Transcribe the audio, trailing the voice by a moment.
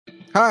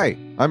Hi,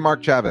 I'm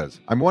Mark Chavez.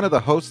 I'm one of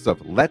the hosts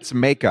of Let's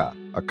Make a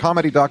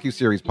comedy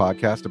docuseries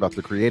podcast about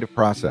the creative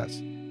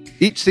process.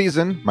 Each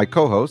season, my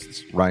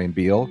co-hosts, Ryan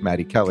Beal,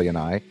 Maddie Kelly, and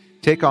I,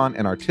 take on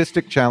an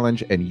artistic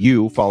challenge, and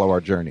you follow our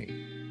journey.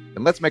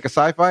 In Let's Make a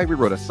Sci-Fi, we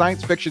wrote a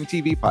science fiction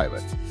TV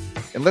pilot.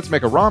 In Let's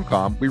Make a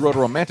Rom-Com, we wrote a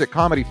romantic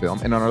comedy film,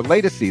 and on our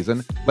latest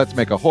season, Let's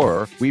Make a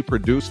Horror, we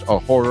produced a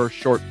horror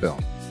short film.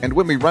 And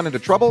when we run into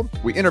trouble,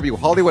 we interview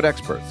Hollywood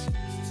experts.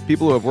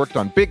 People who have worked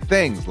on big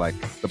things like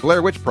The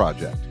Blair Witch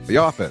Project, The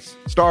Office,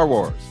 Star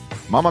Wars,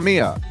 Mamma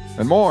Mia,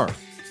 and more.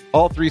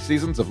 All 3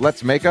 seasons of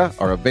Let's Make a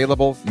are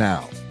available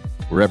now,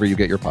 wherever you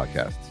get your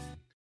podcasts.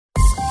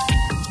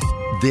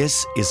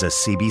 This is a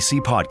CBC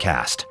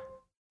podcast.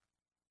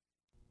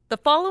 The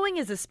following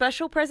is a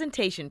special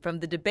presentation from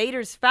the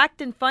Debaters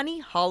Fact and Funny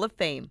Hall of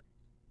Fame.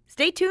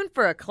 Stay tuned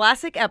for a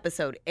classic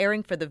episode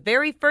airing for the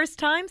very first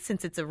time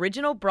since its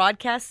original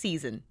broadcast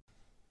season.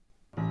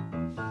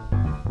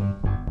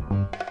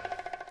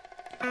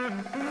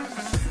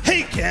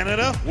 Hey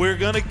Canada, we're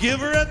gonna give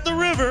her at the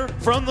river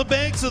from the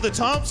banks of the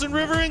Thompson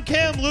River in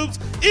Kamloops.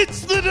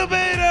 It's the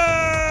Debaters!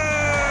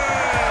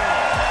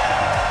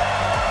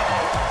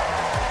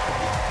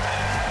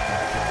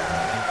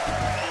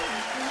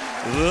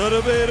 The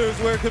Debaters,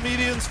 where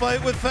comedians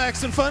fight with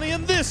facts and funny,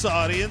 and this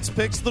audience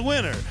picks the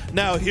winner.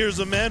 Now here's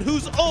a man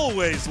who's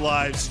always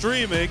live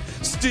streaming,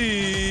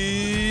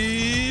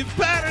 Steve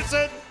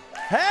Patterson.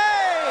 Hey,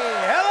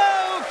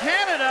 hello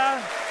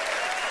Canada.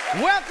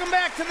 Welcome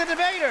back to the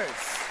Debaters.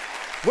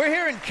 We're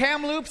here in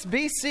Kamloops,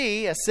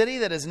 BC, a city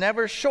that is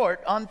never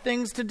short on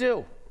things to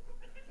do.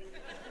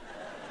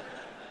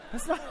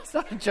 That's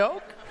not a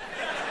joke.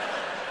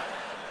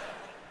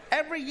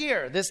 Every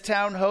year, this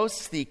town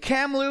hosts the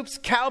Kamloops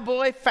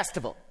Cowboy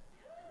Festival,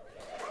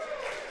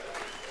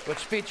 which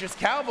features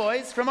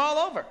cowboys from all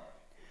over.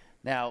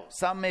 Now,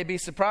 some may be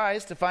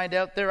surprised to find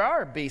out there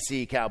are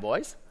BC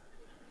cowboys,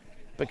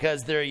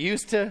 because they're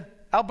used to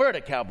Alberta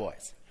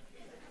cowboys.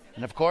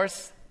 And of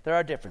course, there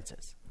are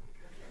differences.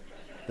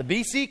 The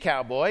BC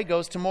cowboy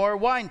goes to more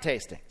wine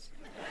tastings,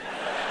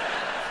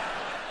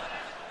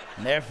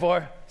 and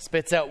therefore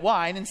spits out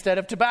wine instead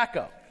of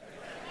tobacco.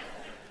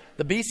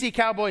 The BC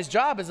cowboy's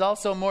job is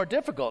also more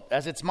difficult,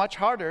 as it's much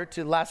harder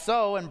to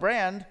lasso and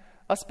brand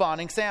a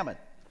spawning salmon.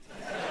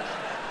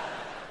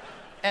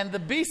 And the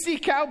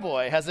BC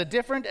cowboy has a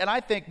different and I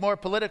think more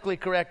politically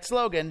correct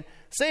slogan: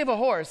 save a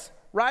horse,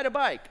 ride a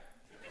bike.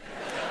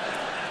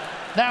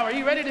 Now, are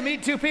you ready to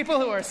meet 2 people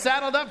who are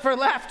saddled up for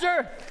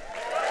laughter?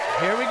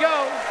 Here we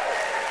go.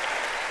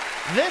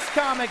 This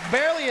comic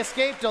barely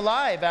escaped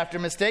alive after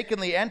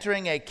mistakenly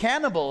entering a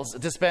cannibal's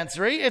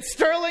dispensary. It's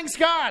Sterling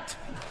Scott.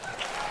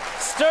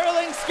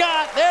 Sterling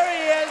Scott, there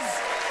he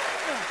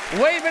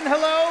is, waving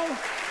hello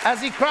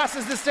as he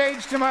crosses the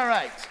stage to my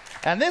right.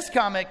 And this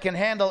comic can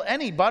handle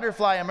any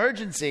butterfly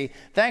emergency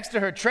thanks to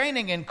her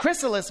training in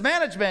chrysalis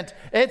management.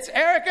 It's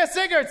Erica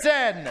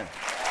Sigurdson.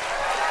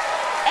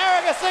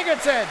 Erica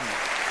Sigurdson.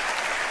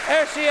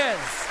 There she is.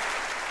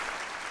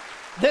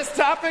 This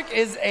topic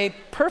is a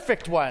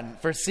perfect one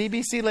for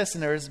CBC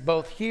listeners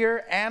both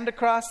here and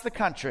across the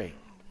country.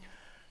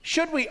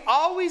 Should we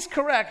always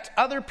correct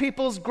other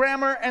people's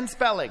grammar and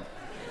spelling?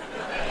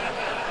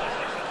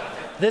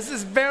 This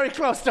is very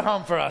close to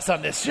home for us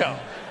on this show.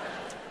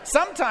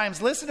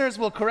 Sometimes listeners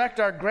will correct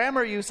our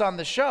grammar use on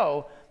the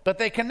show, but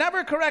they can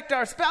never correct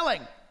our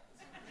spelling.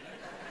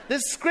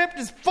 This script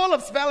is full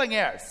of spelling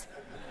errors.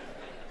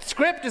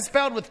 Script is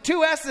spelled with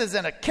 2 S's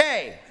and a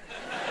K.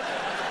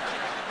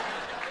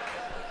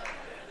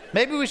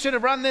 Maybe we should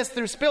have run this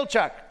through Spell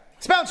Check.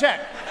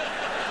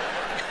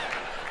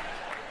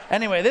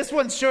 Anyway, this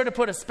one's sure to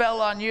put a spell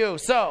on you.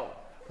 So,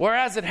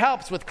 whereas it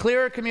helps with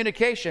clearer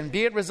communication,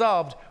 be it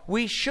resolved,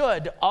 we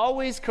should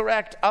always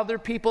correct other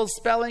people's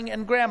spelling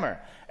and grammar.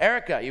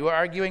 Erica, you are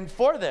arguing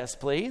for this,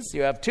 please.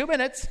 You have 2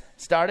 minutes,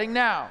 starting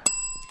now.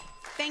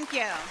 Thank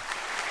you.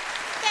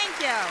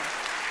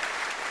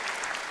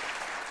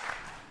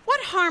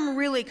 What harm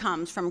really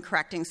comes from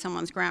correcting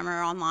someone's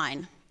grammar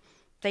online?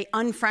 They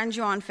unfriend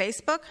you on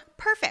Facebook?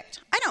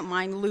 Perfect. I don't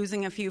mind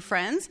losing a few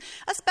friends,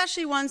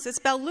 especially ones that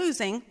spell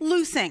losing,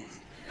 loosing.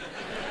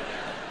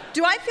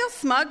 Do I feel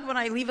smug when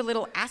I leave a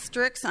little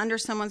asterisk under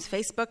someone's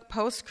Facebook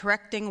post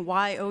correcting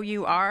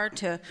Y-O-U-R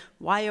to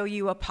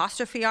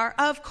Y-O-U''R?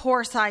 Of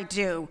course I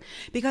do,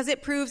 because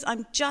it proves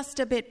I'm just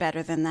a bit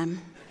better than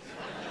them.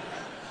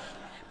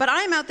 But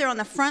I'm out there on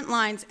the front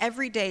lines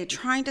every day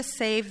trying to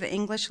save the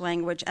English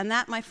language, and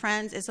that, my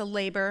friends, is a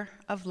labor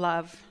of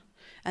love.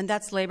 And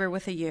that's labor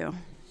with a U.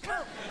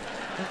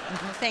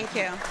 Thank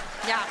you.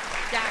 Yeah.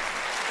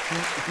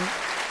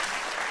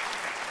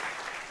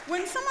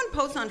 When someone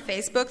posts on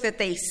Facebook that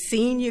they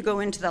seen you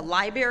go into the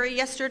library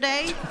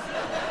yesterday,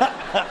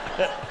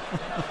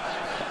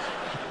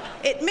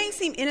 it may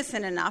seem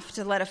innocent enough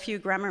to let a few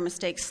grammar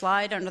mistakes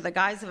slide under the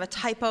guise of a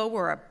typo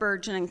or a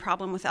burgeoning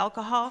problem with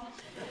alcohol.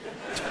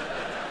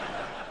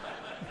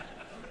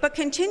 But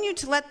continue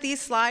to let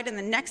these slide, and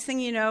the next thing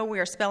you know,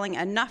 we are spelling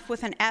enough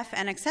with an F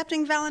and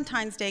accepting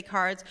Valentine's Day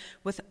cards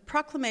with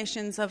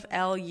proclamations of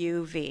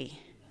LUV.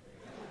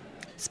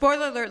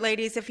 Spoiler alert,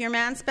 ladies, if your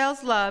man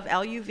spells love,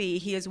 L-U-V,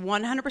 he is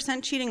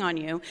 100% cheating on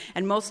you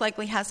and most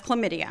likely has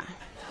chlamydia.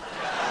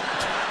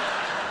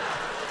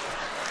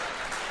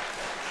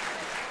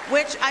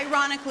 Which,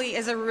 ironically,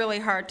 is a really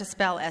hard to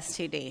spell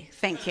STD.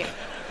 Thank you.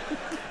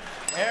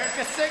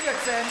 Erica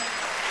Sigurdson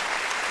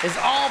is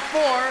all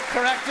for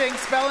correcting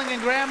spelling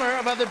and grammar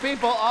of other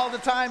people all the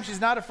time. She's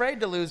not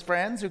afraid to lose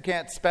friends who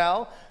can't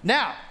spell.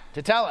 Now,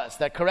 to tell us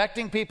that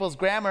correcting people's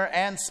grammar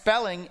and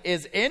spelling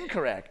is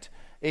incorrect,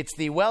 it's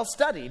the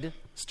well-studied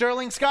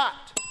Sterling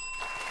Scott.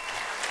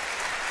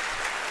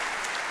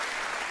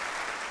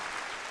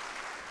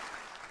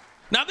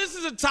 Now, this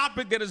is a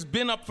topic that has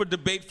been up for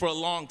debate for a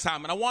long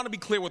time, and I want to be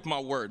clear with my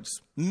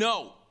words.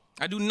 No,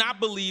 I do not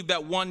believe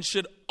that one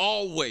should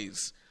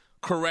always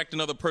correct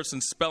another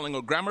person's spelling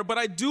or grammar, but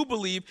I do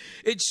believe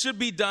it should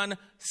be done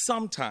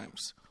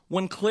sometimes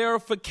when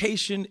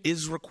clarification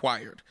is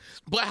required.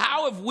 But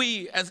how have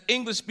we, as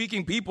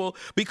English-speaking people,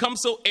 become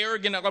so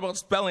arrogant about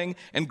spelling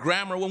and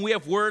grammar when we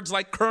have words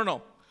like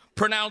colonel,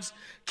 pronounced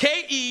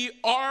K-E-R-N-E-L,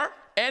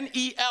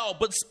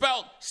 but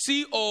spelled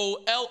C-O-L-O-N-E-L?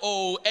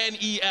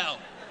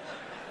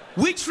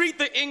 We treat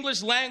the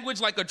English language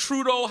like a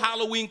Trudeau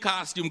Halloween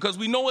costume because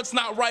we know it's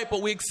not right,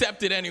 but we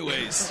accept it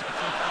anyways.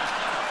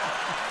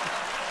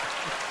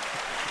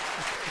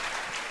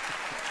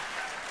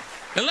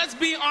 And let's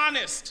be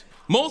honest.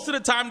 Most of the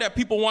time that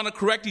people want to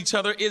correct each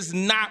other is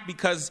not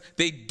because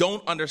they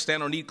don't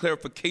understand or need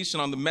clarification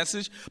on the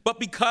message, but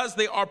because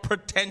they are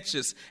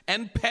pretentious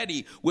and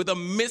petty with a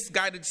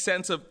misguided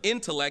sense of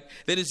intellect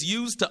that is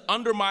used to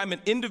undermine an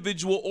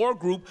individual or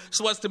group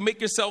so as to make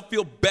yourself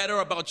feel better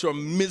about your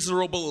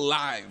miserable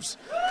lives.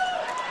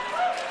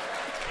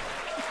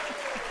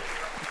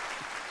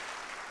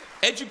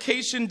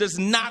 Education does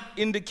not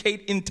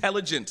indicate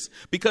intelligence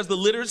because the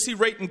literacy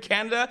rate in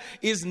Canada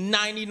is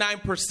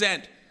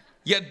 99%.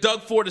 Yet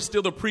Doug Ford is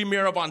still the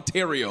Premier of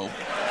Ontario.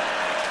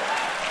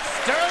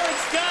 Sterling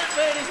Scott,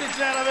 ladies and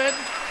gentlemen,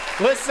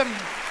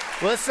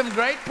 with some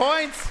great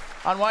points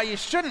on why you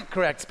shouldn't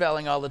correct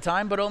spelling all the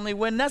time, but only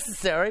when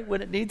necessary,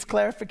 when it needs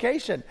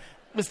clarification.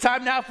 It's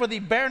time now for the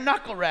bare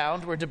knuckle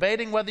round. We're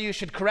debating whether you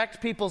should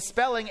correct people's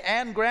spelling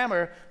and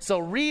grammar, so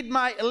read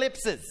my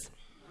ellipses.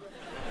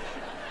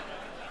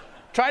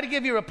 Try to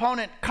give your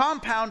opponent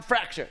compound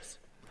fractures.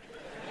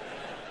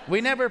 We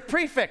never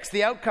prefix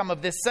the outcome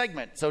of this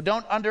segment, so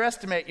don't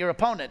underestimate your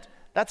opponent.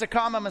 That's a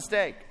common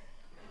mistake.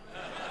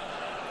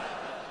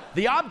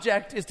 The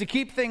object is to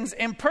keep things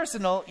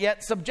impersonal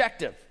yet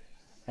subjective.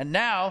 And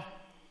now,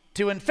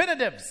 to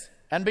infinitives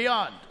and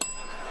beyond.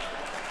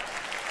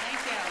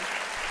 Thank you.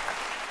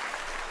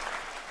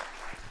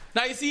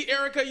 Now, you see,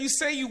 Erica, you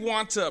say you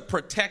want to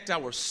protect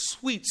our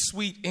sweet,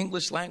 sweet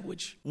English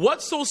language.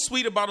 What's so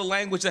sweet about a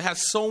language that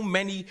has so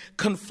many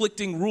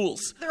conflicting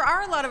rules? There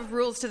are a lot of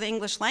rules to the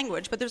English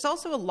language, but there's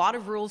also a lot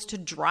of rules to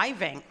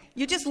driving.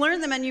 You just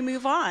learn them and you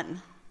move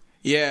on.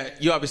 Yeah,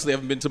 you obviously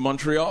haven't been to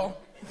Montreal.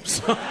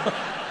 So.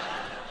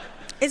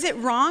 Is it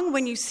wrong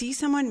when you see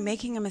someone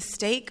making a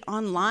mistake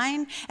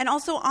online? And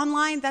also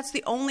online, that's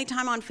the only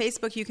time on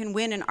Facebook you can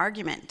win an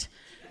argument.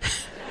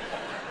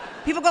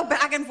 People go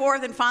back and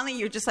forth, and finally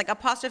you're just like,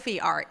 apostrophe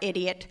R,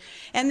 idiot.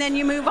 And then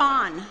you move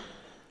on.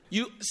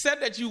 You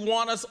said that you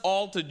want us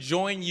all to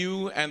join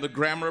you and the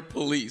grammar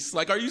police.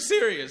 Like, are you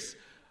serious?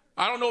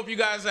 I don't know if you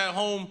guys at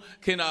home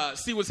can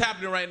see what's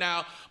happening right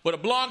now, but a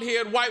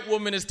blonde-haired white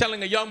woman is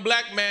telling a young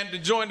black man to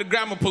join the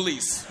grammar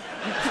police.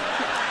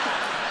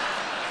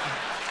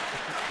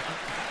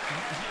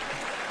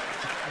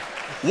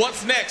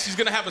 What's next? She's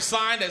going to have a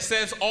sign that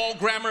says, all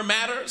grammar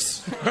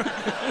matters?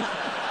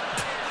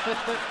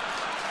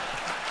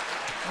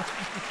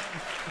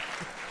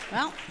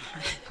 Well,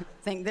 I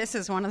think this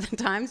is one of the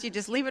times you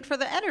just leave it for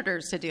the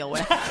editors to deal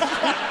with. That's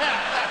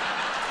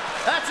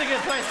a good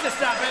place to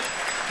stop it.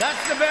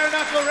 That's the bare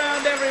knuckle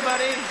round,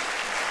 everybody.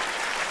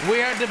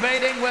 We are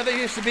debating whether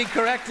you should be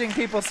correcting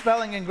people's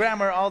spelling and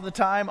grammar all the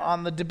time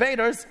on The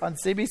Debaters on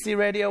CBC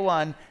Radio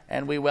 1,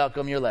 and we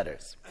welcome your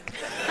letters.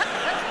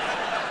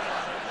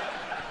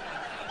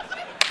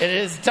 It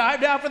is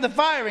time now for the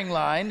firing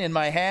line. In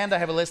my hand, I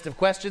have a list of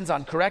questions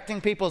on correcting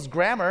people's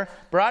grammar,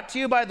 brought to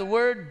you by the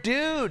word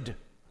dude.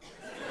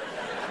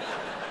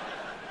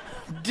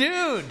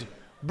 Dude.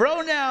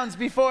 Pronouns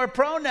before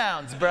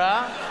pronouns,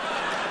 brah.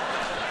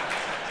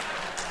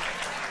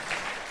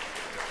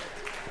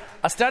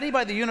 A study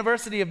by the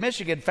University of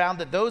Michigan found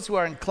that those who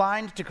are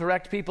inclined to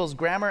correct people's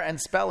grammar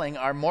and spelling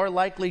are more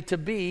likely to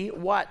be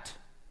what?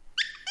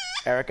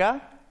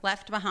 Erica?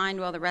 Left behind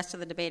while the rest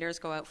of the debaters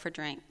go out for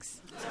drinks.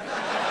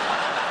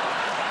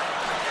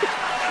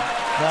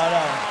 No,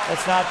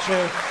 that's not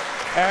true.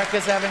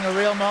 Erica's having a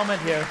real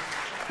moment here.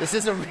 This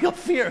is a real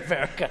fear of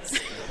Erica's.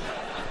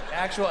 The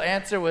actual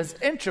answer was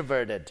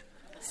introverted.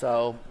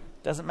 So,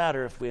 it doesn't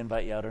matter if we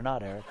invite you out or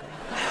not, Erica.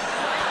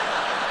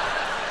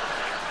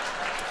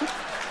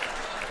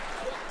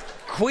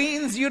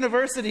 Queen's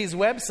University's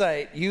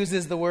website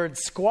uses the word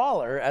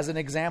squalor as an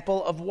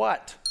example of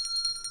what?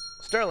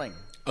 Sterling.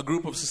 A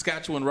group of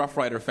Saskatchewan Rough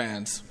Rider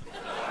fans.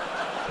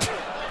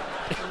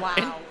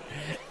 Wow.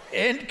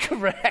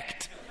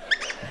 Incorrect.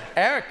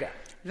 Erica.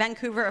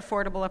 Vancouver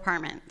affordable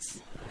apartments.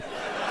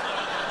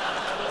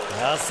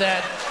 Well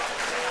said.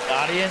 The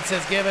audience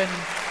has given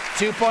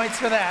 2 points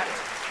for that.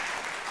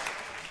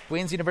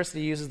 Queen's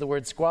University uses the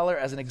word squalor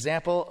as an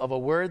example of a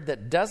word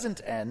that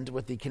doesn't end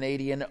with the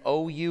Canadian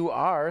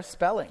O-U-R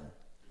spelling.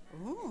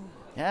 Ooh.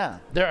 Yeah,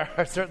 there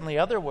are certainly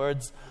other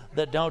words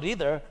that don't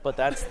either, but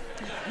that's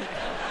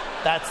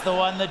the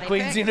one that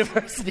Queen's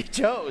University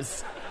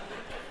chose.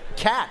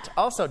 Cat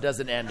also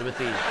doesn't end with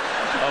the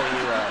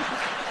O-U-R.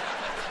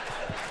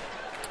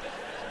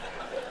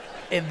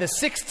 In the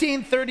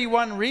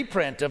 1631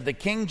 reprint of the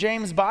King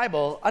James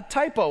Bible, a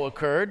typo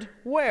occurred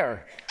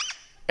where?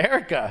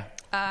 Erica.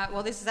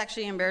 Well, this is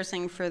actually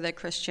embarrassing for the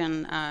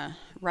Christian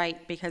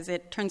right, because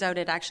it turns out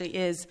it actually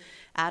is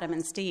Adam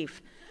and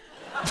Steve.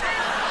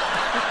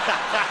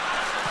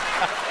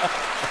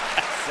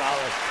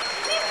 Solid.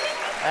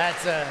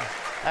 That's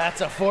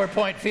a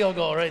 4-point field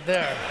goal right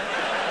there.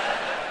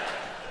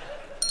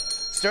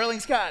 Sterling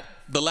Scott.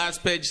 The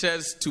last page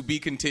says to be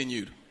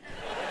continued.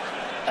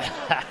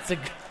 That's a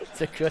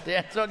good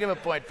answer. I'll give a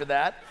point for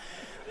that.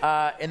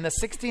 In the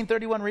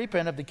 1631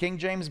 reprint of the King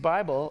James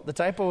Bible, the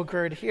typo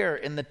occurred here.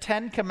 In the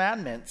 10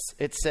 Commandments,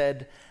 it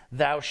said,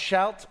 "Thou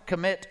shalt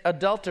commit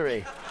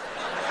adultery."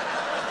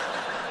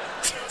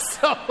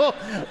 So,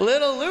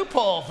 little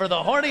loophole for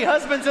the horny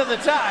husbands of the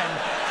time.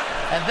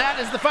 And that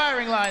is the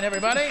firing line,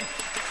 everybody.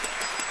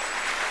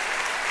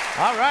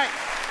 All right.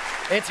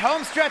 It's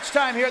home stretch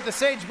time here at the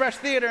Sagebrush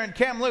Theater in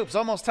Kamloops.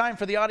 Almost time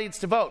for the audience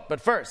to vote.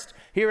 But first,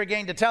 here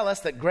again to tell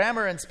us that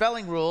grammar and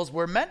spelling rules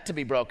were meant to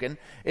be broken,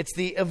 it's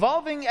the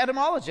evolving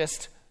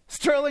etymologist,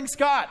 Sterling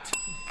Scott.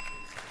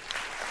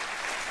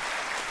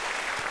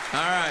 All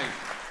right.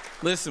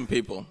 Listen,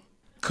 people.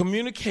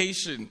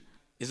 Communication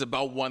is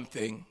about one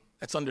thing.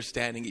 That's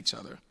understanding each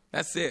other.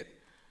 That's it.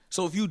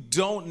 So if you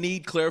don't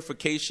need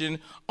clarification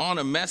on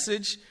a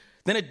message,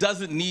 then it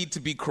doesn't need to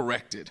be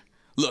corrected.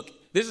 Look,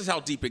 this is how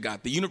deep it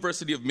got. The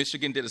University of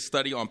Michigan did a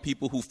study on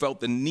people who felt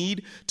the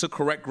need to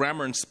correct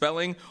grammar and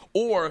spelling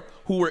or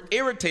who were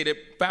irritated,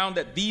 found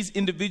that these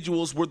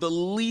individuals were the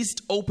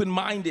least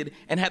open-minded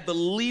and had the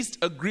least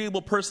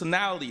agreeable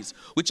personalities,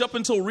 which up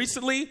until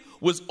recently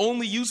was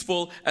only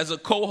useful as a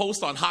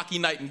co-host on Hockey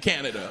Night in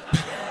Canada.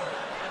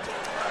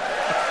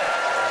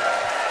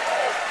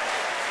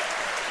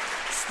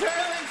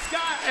 Sterling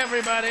Scott,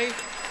 everybody.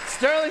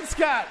 Sterling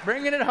Scott,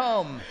 bringing it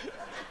home.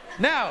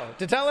 Now,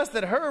 to tell us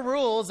that her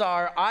rules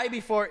are I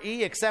before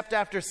E except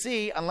after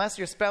C unless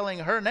you're spelling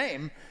her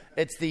name,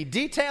 it's the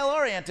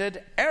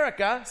detail-oriented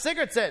Erica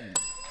Sigurdson.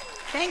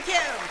 Thank you.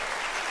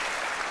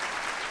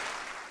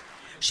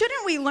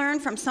 Shouldn't we learn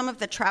from some of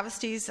the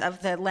travesties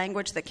of the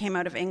language that came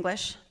out of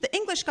English? The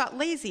English got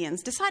lazy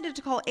and decided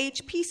to call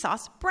HP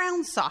sauce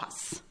brown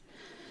sauce,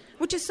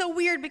 which is so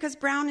weird because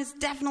brown is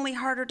definitely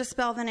harder to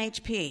spell than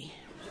HP.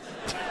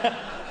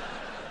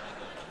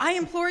 I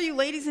implore you,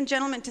 ladies and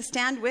gentlemen, to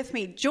stand with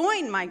me,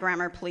 join my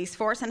grammar police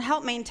force, and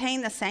help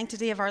maintain the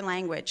sanctity of our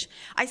language.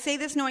 I say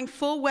this knowing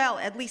full well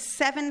at least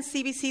 7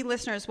 CBC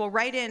listeners will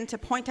write in to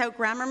point out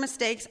grammar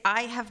mistakes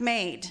I have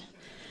made.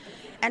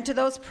 And to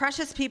those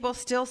precious people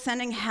still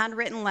sending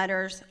handwritten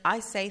letters,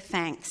 I say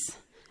thanks,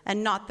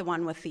 and not the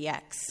one with the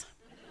X.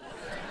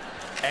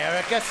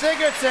 Erica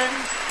Sigurdson.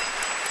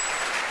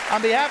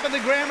 On behalf of the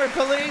Grammar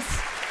Police,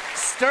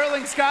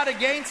 Sterling Scott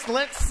against.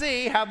 Let's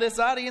see how this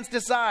audience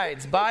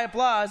decides. By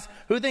applause,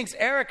 who thinks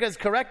Erica's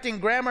correcting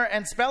grammar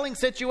and spelling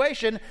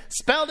situation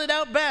spelled it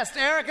out best?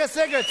 Erica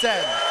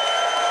Sigurdson.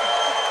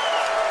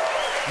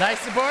 Nice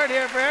support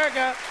here for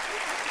Erica.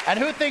 And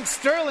who thinks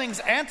Sterling's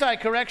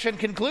anti-correction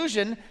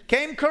conclusion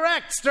came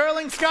correct?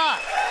 Sterling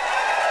Scott.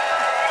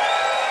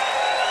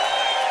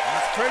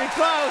 That's pretty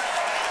close.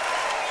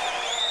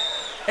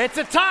 It's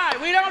a tie.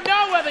 We don't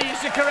know whether you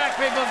should correct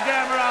people's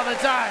grammar all the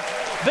time.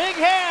 Big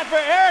hand for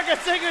Erica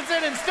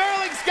Sigurdson and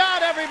Sterling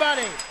Scott,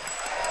 everybody.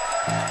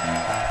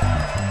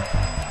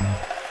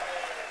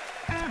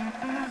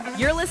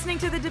 You're listening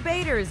to The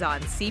Debaters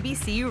on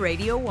CBC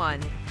Radio 1.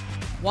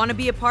 Want to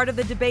be a part of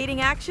the debating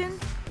action?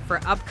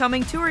 For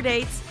upcoming tour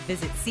dates,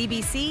 visit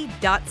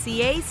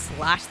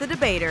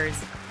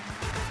cbc.ca/thedebaters.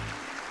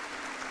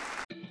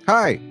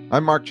 Hi,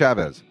 I'm Mark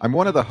Chavez. I'm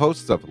one of the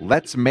hosts of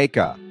Let's Make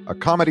a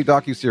comedy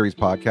docuseries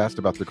podcast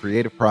about the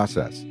creative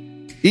process.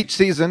 Each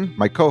season,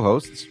 my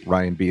co-hosts,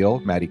 Ryan Beal,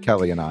 Maddie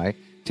Kelly, and I,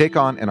 take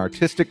on an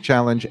artistic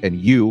challenge and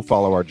you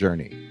follow our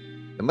journey.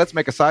 In Let's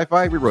Make a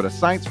Sci-Fi, we wrote a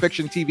science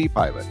fiction TV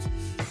pilot.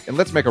 In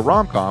Let's Make a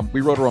Rom-Com,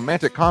 we wrote a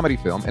romantic comedy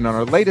film. And on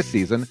our latest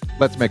season,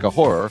 Let's Make a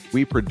Horror,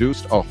 we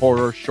produced a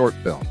horror short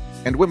film.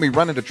 And when we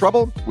run into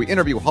trouble, we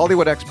interview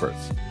Hollywood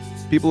experts.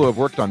 People who have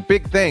worked on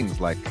big things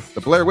like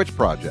The Blair Witch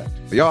Project,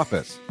 The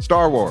Office,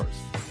 Star Wars,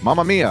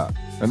 Mamma Mia,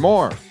 and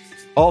more.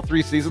 All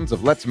 3 seasons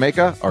of Let's Make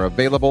a are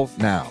available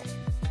now,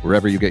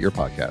 wherever you get your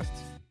podcasts.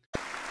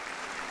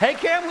 Hey,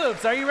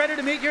 Kamloops, are you ready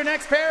to meet your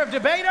next pair of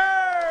debaters?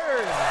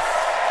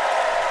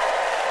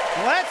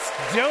 Let's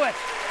do it.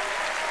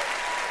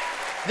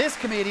 This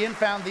comedian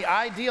found the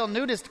ideal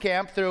nudist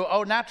camp through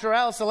au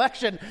naturel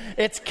selection.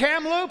 It's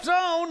Kamloops'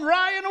 own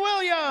Ryan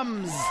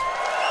Williams.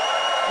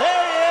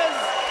 There he is.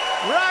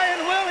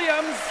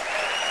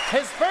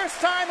 His first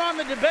time on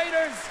the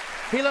Debaters,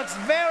 he looks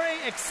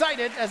very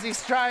excited as he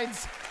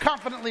strides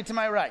confidently to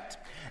my right.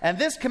 And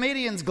this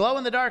comedian's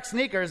glow-in-the-dark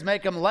sneakers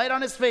make him light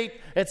on his feet.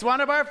 It's one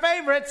of our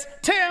favorites,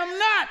 Tim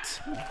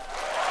Nutt.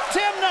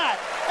 Tim Nutt,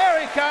 there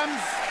he comes.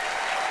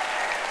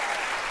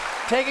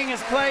 Taking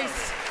his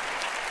place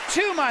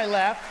to my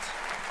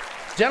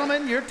left.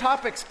 Gentlemen, your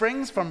topic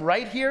springs from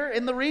right here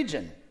in the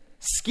region.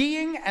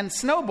 Skiing and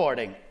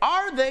snowboarding.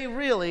 Are they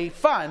really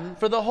fun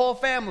for the whole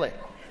family?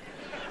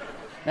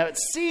 Now, it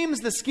seems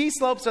the ski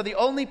slopes are the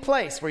only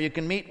place where you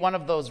can meet one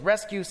of those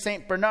rescue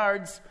St.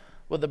 Bernards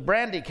with a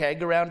brandy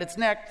keg around its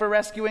neck for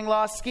rescuing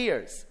lost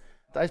skiers.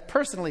 I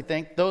personally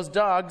think those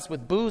dogs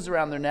with booze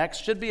around their necks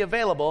should be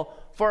available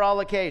for all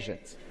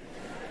occasions.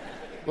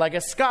 Like a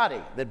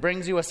Scottie that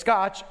brings you a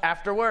scotch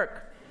after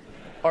work,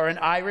 or an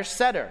Irish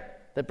setter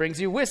that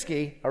brings you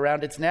whiskey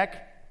around its neck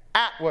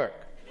at work.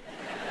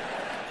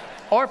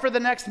 Or for the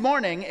next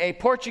morning, a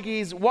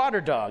Portuguese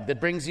water dog that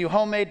brings you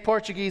homemade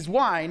Portuguese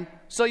wine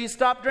so you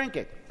stop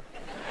drinking.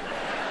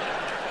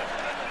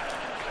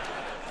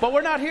 But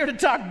we're not here to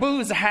talk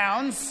booze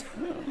hounds.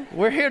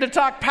 We're here to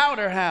talk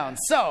powder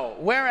hounds. So,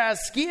 whereas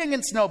skiing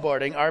and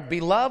snowboarding are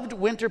beloved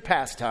winter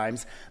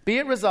pastimes, be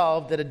it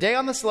resolved that a day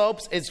on the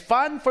slopes is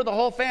fun for the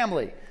whole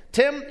family.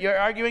 Tim, you're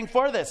arguing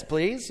for this,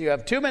 please. You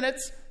have 2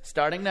 minutes,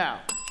 starting now.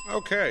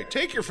 Okay,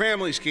 take your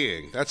family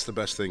skiing. That's the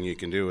best thing you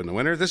can do in the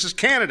winter. This is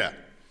Canada.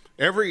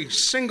 Every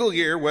single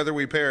year, whether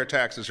we pay our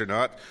taxes or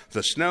not,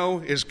 the snow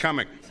is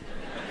coming.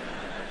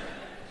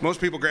 Most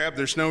people grab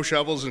their snow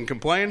shovels and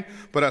complain,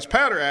 but us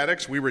powder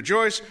addicts, we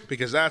rejoice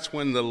because that's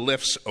when the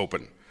lifts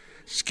open.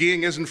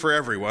 Skiing isn't for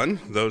everyone,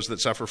 those that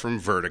suffer from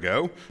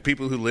vertigo,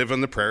 people who live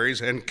on the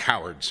prairies, and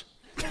cowards.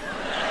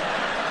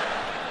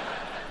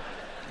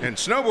 And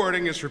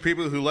snowboarding is for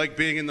people who like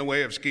being in the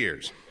way of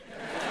skiers.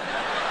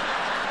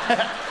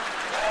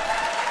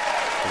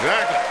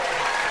 Exactly.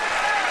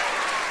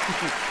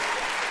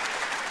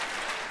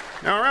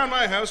 Now, around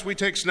my house, we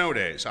take snow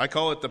days. I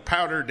call it the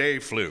powder day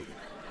flu.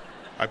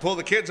 I pull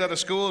the kids out of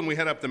school and we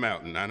head up the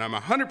mountain, and I'm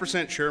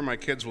 100% sure my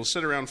kids will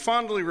sit around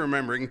fondly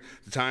remembering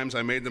the times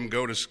I made them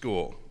go to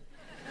school.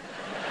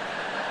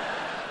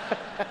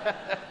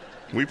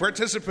 We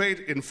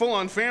participate in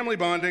full-on family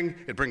bonding.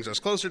 It brings us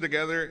closer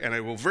together, and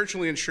I will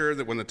virtually ensure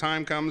that when the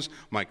time comes,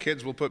 my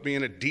kids will put me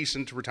in a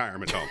decent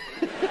retirement home.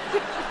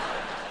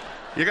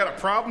 You got a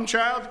problem,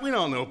 child? We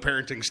all know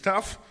parenting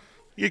stuff.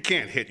 You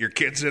can't hit your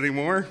kids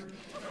anymore.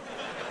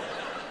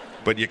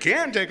 But you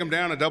can take them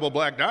down a double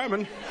black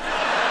diamond.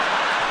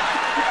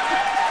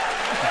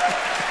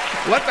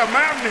 Let the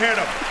mountain hit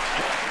them.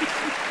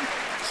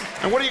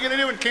 And what are you going to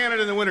do in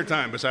Canada in the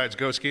wintertime besides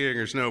go skiing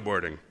or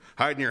snowboarding?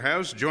 Hide in your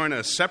house? Join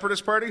a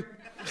separatist party?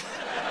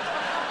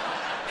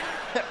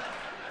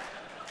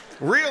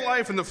 Real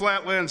life in the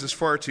flatlands is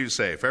far too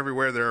safe.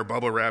 Everywhere there are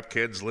bubble wrap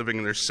kids living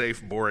in their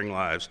safe, boring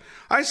lives.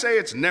 I say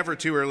it's never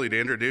too early to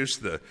introduce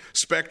the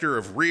specter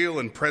of real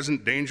and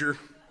present danger.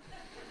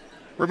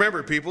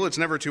 Remember, people, it's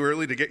never too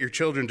early to get your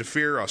children to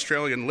fear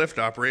Australian lift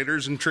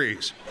operators and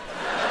trees.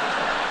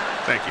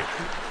 Thank you.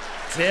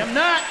 Tim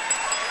Nutt.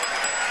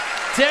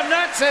 Tim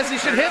Nutt says he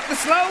should hit the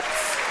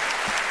slopes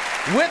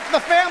with the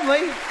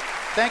family.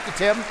 Thank you,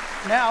 Tim.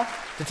 Now,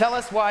 to tell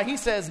us why he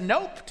says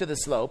nope to the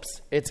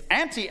slopes, it's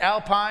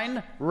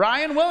anti-alpine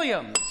Ryan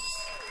Williams.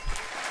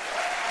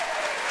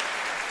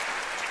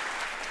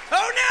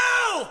 Oh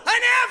no!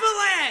 An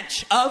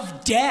avalanche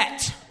of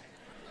debt.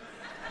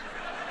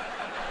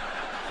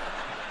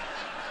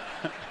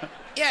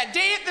 Yeah,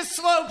 day at the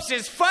slopes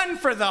is fun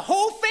for the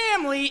whole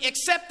family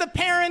except the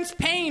parents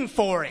paying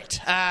for it.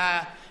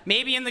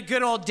 Maybe in the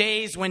good old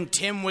days when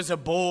Tim was a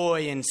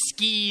boy and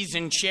skis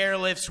and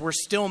chairlifts were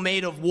still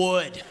made of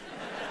wood.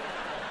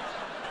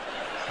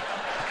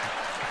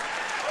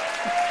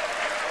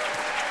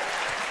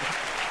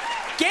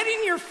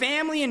 Getting your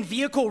family and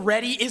vehicle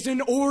ready is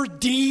an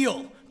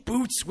ordeal.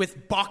 Boots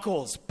with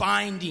buckles,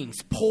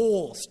 bindings,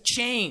 poles,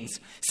 chains.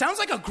 Sounds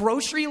like a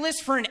grocery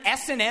list for an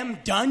S&M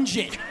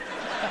dungeon.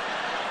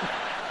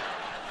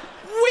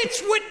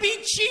 Which would be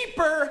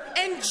cheaper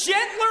and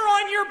gentler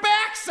on your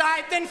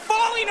backside than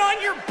falling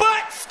on your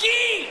butt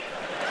skiing.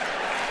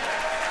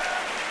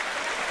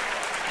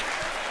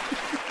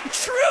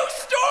 True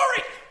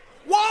story.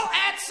 While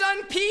at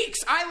Sun Peaks,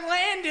 I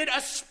landed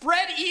a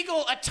spread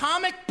eagle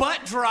atomic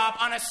butt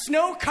drop on a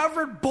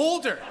snow-covered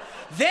boulder.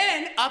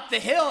 Then, up the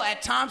hill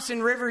at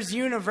Thompson Rivers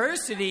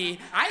University,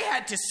 I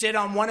had to sit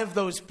on one of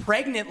those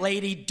pregnant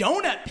lady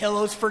donut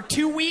pillows for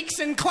 2 weeks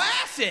in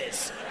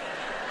classes.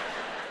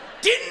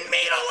 Didn't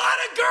meet a lot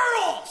of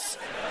girls.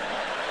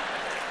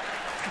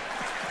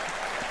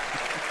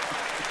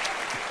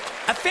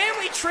 A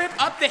family trip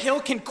up the hill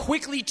can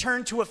quickly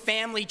turn to a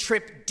family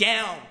trip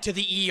down to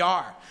the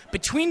ER.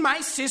 Between my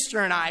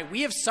sister and I,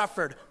 we have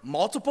suffered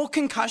multiple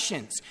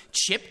concussions,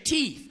 chipped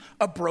teeth,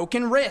 a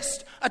broken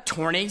wrist, a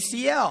torn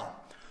ACL.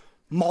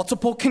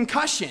 Multiple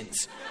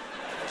concussions,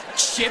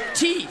 chipped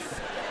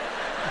teeth,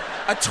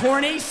 a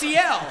torn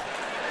ACL,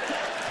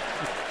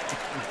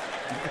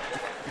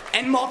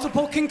 and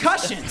multiple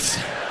concussions.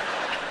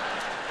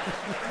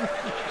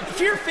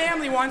 your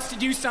family wants to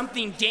do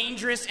something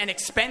dangerous and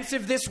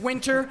expensive this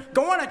winter,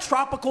 go on a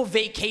tropical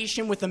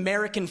vacation with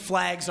American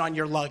flags on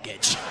your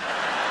luggage.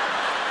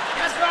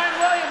 That's Ryan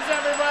Williams,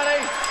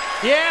 everybody.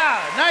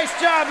 Yeah, nice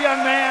job,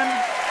 young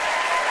man.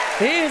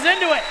 He's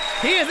into it.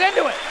 He is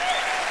into it.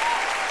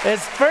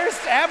 His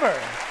first ever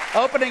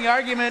opening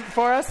argument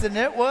for us, and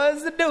it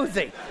was a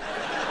doozy.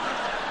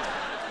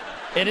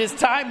 It is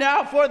time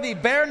now for the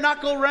bare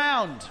knuckle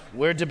round.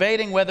 We're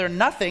debating whether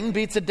nothing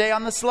beats a day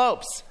on the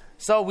slopes.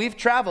 So we've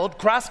traveled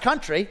cross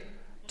country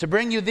to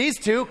bring you these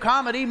two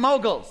comedy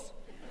moguls.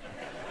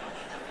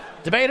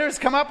 Debaters,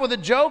 come up with a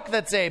joke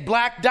that's a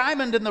black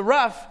diamond in the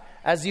rough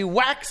as you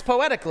wax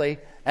poetically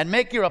and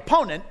make your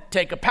opponent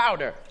take a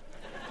powder.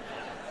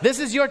 This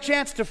is your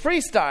chance to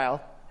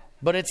freestyle,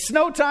 but it's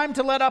no time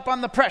to let up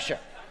on the pressure.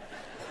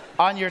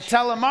 On your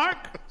telemark,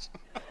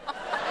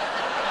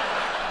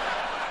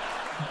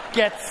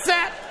 get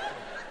set.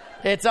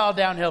 It's all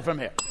downhill from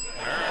here.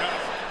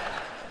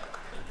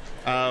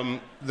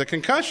 The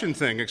concussion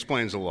thing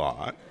explains a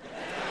lot.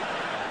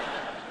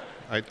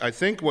 I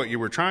think what you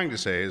were trying to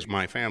say is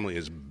my family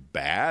is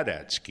bad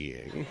at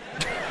skiing.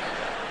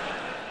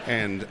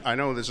 And I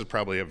know this is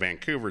probably a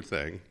Vancouver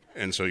thing,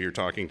 and so you're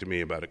talking to me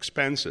about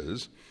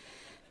expenses,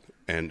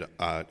 and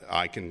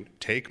I can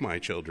take my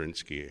children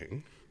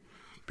skiing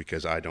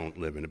because I don't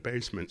live in a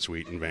basement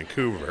suite in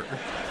Vancouver.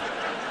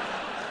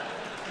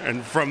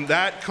 And from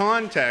that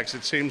context,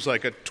 it seems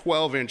like a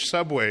 12-inch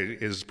subway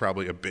is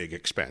probably a big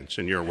expense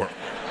in your world.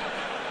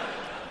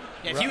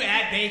 Yeah, if you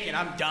add bacon,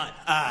 I'm done.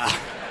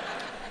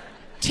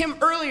 Tim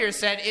earlier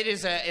said it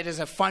is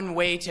a fun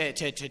way to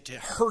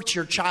hurt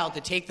your child,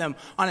 to take them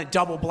on a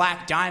double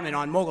black diamond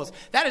on moguls.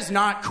 That is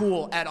not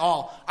cool at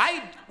all.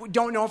 I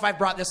don't know if I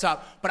brought this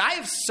up, but I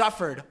have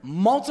suffered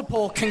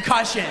multiple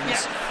concussions.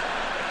 Yeah.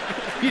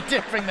 You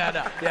did bring that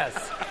up,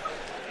 yes.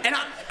 And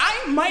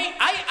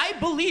I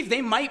believe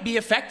they might be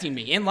affecting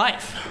me in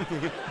life.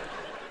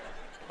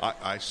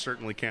 I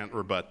certainly can't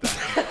rebut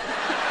that.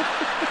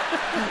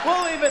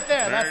 We'll leave it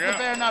there. That's the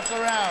bare knuckle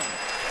round.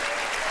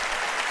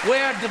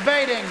 We're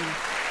debating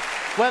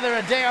whether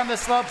a day on the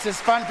slopes is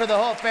fun for the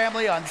whole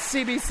family on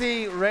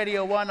CBC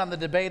Radio 1 on the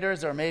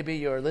Debaters, or maybe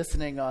you're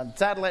listening on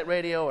satellite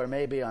radio, or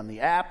maybe on the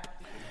app.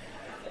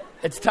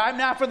 It's time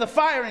now for the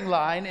firing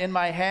line. In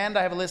my hand,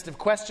 I have a list of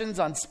questions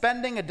on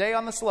spending a day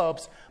on the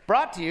slopes,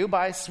 brought to you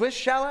by Swiss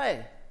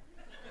Chalet.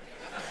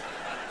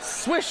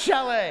 Swiss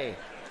Chalet,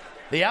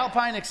 the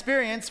alpine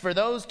experience for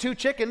those too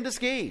chicken to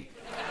ski.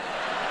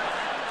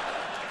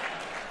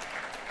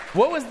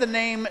 What was the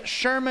name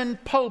Sherman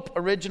Pope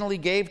originally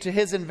gave to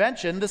his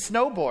invention, the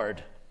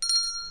snowboard?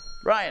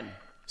 Ryan.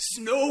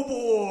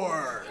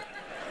 Snowboard.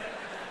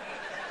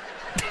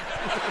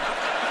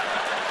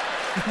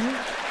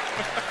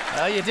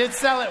 Well, you did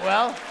sell it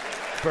well.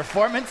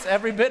 Performance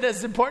every bit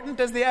as important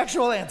as the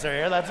actual answer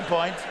here. That's a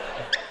point.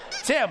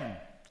 Tim.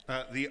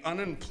 The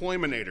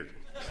unemployminator.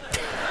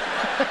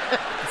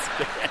 That's a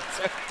good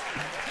answer.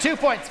 2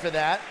 points for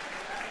that.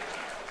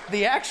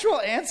 The actual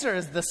answer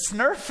is the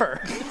snurfer.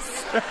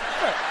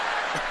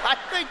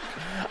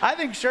 I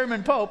think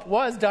Sherman Pope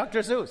was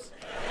Dr. Seuss.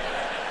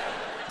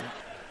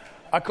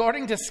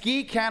 According to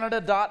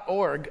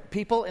skicanada.org,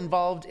 people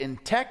involved in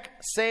tech,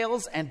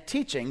 sales, and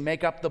teaching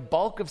make up the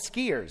bulk of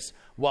skiers,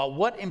 while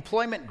what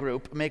employment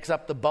group makes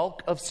up the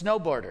bulk of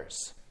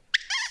snowboarders?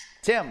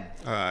 Tim.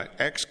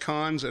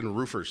 Ex-cons and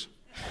roofers.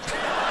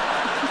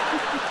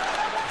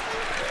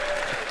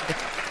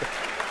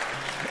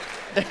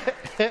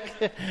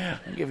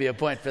 I'll give you a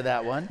point for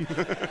that one.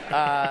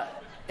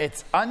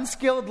 It's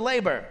unskilled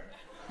labor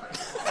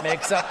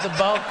makes up the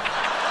bulk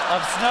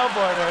of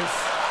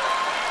snowboarders.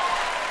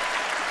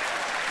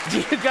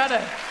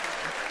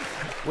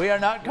 We are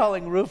not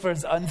calling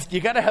roofers unskilled. You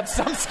gotta have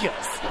some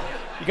skills.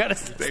 You gotta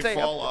stay They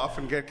fall up. off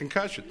and get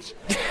concussions.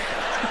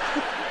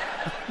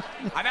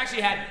 I've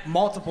actually had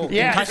multiple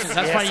concussions.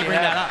 That's why you bring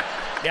that up.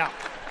 Yeah.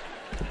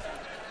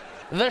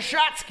 The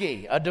shot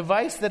ski, a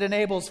device that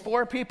enables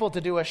 4 people to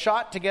do a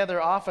shot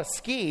together off a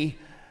ski,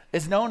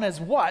 is known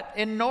as what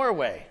in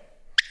Norway?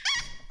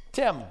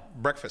 Tim.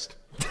 Breakfast.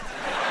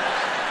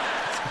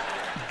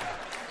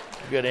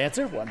 Good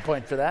answer. 1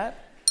 point for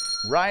that.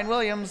 Ryan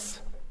Williams.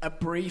 A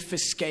brief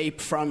escape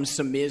from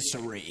some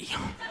misery.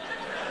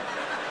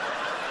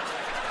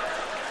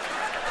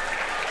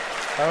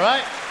 All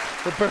right.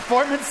 The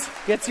performance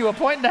gets you 1.5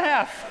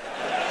 points.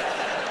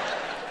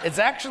 It's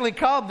actually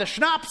called the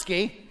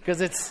Schnapski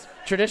because it's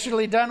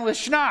traditionally done with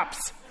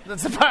schnapps.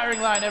 That's the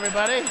firing line,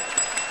 everybody.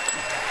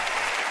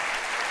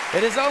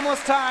 It is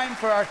almost time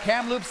for our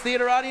Kamloops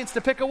Theater audience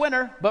to pick a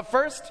winner. But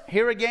first,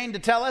 here again to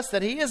tell us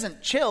that he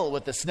isn't chill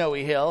with the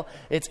snowy hill,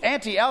 it's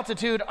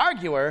anti-altitude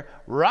arguer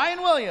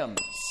Ryan Williams.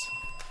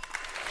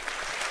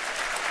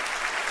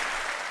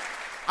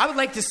 I would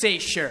like to say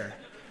sure.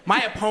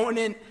 My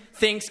opponent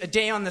thinks a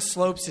day on the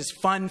slopes is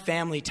fun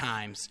family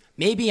times.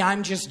 Maybe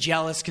I'm just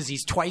jealous because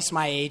he's twice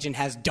my age and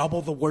has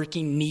double the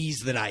working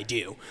knees that I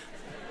do.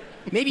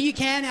 Maybe you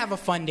can have a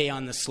fun day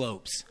on the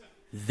slopes.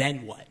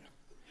 Then what?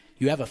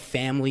 You have a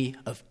family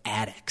of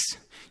addicts.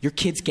 Your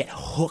kids get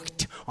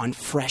hooked on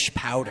fresh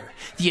powder.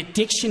 The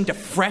addiction to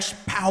fresh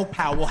pow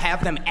pow will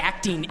have them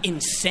acting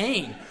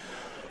insane.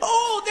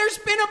 Oh, there's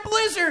been a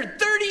blizzard,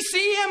 30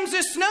 cms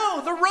of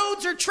snow, the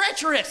roads are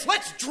treacherous,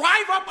 let's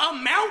drive up a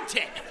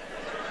mountain.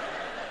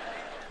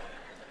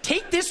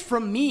 Take this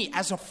from me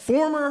as a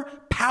former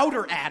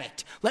powder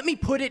addict. Let me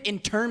put it in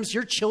terms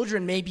your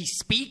children may be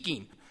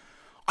speaking.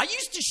 I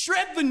used to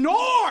shred the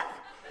gnar.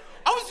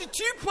 I was a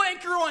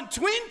two-planker on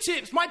twin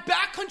tips. My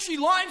backcountry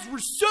lines were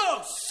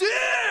so sick.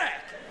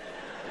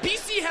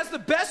 BC has the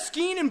best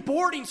skiing and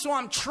boarding, so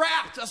I'm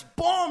trapped. Us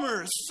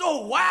bombers,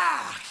 so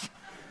whack.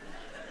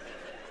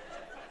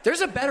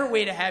 There's a better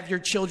way to have your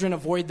children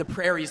avoid the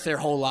prairies their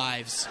whole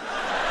lives.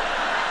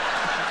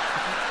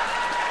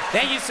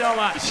 Thank you so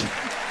much.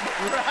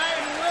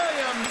 Ryan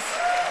Williams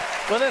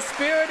with a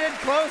spirited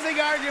closing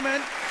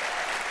argument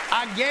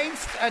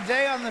against a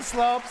day on the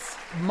slopes.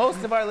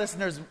 Most of our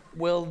listeners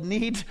will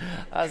need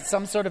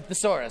some sort of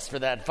thesaurus for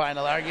that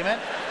final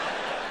argument.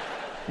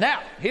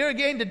 Now, here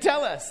again to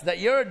tell us that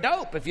you're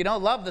dope if you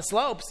don't love the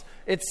slopes,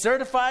 it's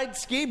certified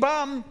ski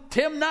bum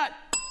Tim Nutt.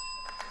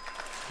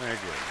 Thank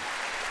you.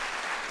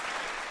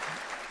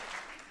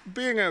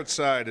 Being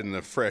outside in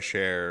the fresh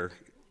air,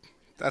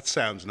 that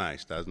sounds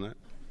nice, doesn't it?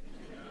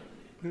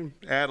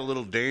 Add a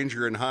little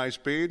danger and high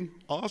speed,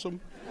 awesome.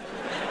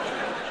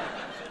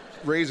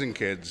 Raising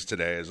kids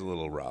today is a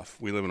little rough.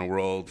 We live in a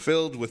world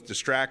filled with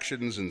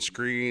distractions and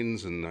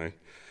screens, and I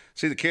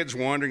see the kids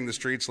wandering the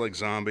streets like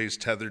zombies,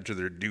 tethered to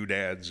their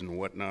doodads and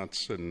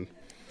whatnots. And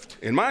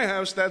in my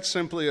house, that's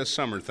simply a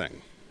summer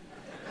thing.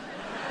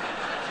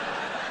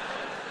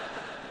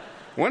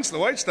 Once the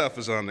white stuff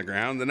is on the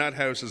ground, the nut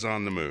house is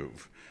on the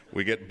move.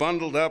 We get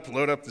bundled up,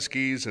 load up the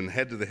skis, and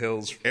head to the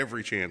hills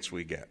every chance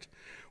we get.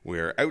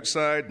 We're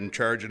outside and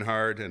charging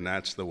hard, and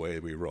that's the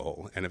way we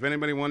roll. And if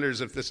anybody wonders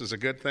if this is a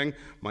good thing,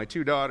 my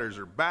two daughters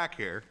are back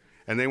here,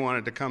 and they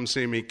wanted to come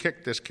see me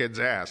kick this kid's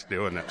ass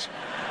doing this. You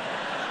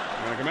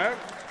want to come out?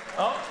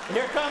 Oh,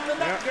 here come the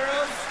Nut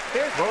Girls.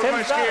 Here's Both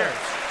Tim's my skiers.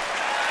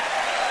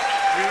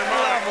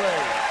 Lovely.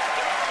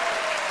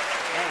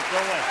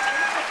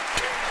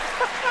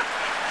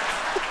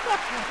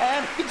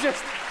 And he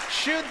just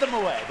shooed them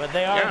away, but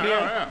they are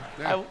here.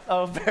 Yeah.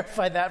 I'll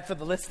verify that for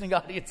the listening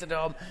audience at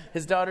home.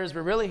 His daughters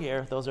were really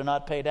here. Those are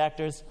not paid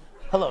actors.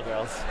 Hello,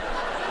 girls.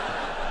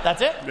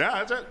 That's it? Yeah,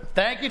 that's it.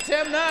 Thank you,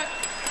 Tim Nutt.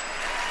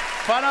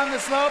 Fun on the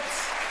slopes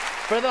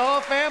for the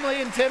whole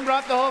family, and Tim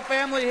brought the whole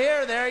family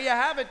here. There you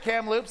have it,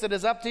 Kamloops. It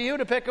is up to you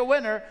to pick a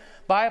winner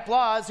by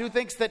applause. Who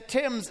thinks that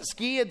Tim's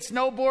ski and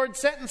snowboard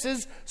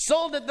sentences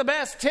sold it the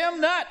best? Tim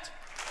Nutt.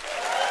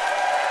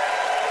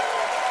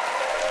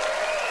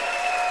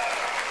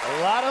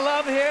 A lot of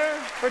love here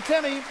for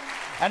Timmy.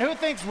 And who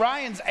thinks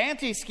Ryan's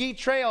anti-ski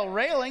trail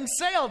railing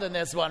sailed in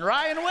this one?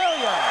 Ryan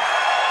Williams.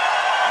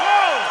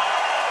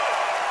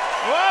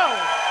 Whoa!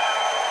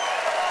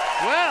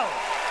 Well,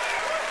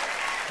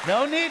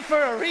 no need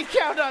for a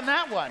recount on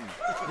that one.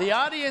 The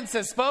audience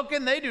has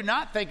spoken. They do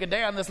not think a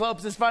day on the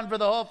slopes is fun for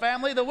the whole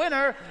family. The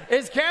winner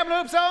is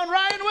Kamloops' own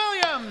Ryan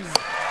Williams.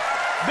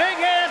 Big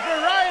hand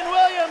for Ryan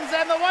Williams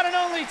and the one and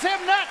only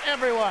Tim Nutt,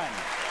 everyone.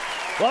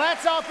 Well,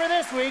 that's all for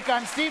this week.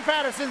 I'm Steve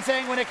Patterson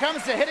saying when it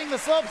comes to hitting the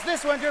slopes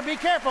this winter, be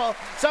careful.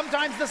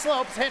 Sometimes the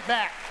slopes hit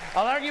back.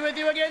 I'll argue with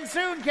you again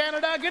soon,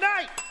 Canada. Good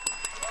night.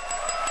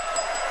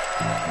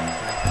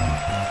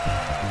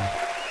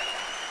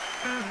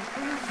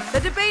 The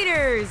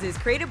Debaters is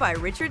created by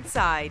Richard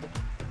Side.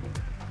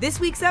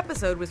 This week's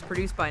episode was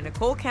produced by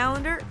Nicole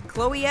Callender,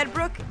 Chloe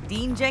Edbrook,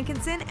 Dean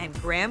Jenkinson, and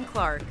Graham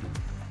Clark.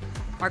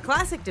 Our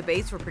classic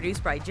debates were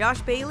produced by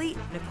Josh Bailey,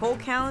 Nicole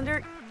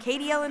Callender,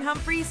 Katie Ellen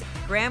Humphreys,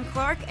 Graham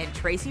Clark, and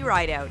Tracy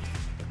Rideout.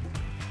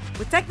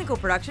 With technical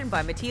production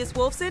by Matthias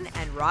Wolfson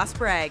and Ross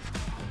Bragg.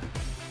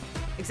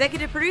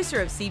 Executive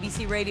producer of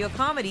CBC Radio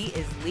Comedy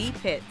is Lee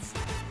Pitts.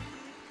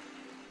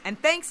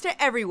 And thanks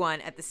to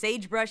everyone at the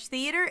Sagebrush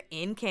Theatre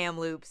in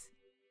Kamloops.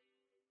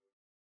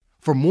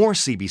 For more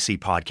CBC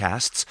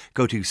podcasts,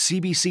 go to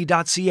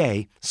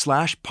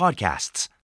cbc.ca/podcasts.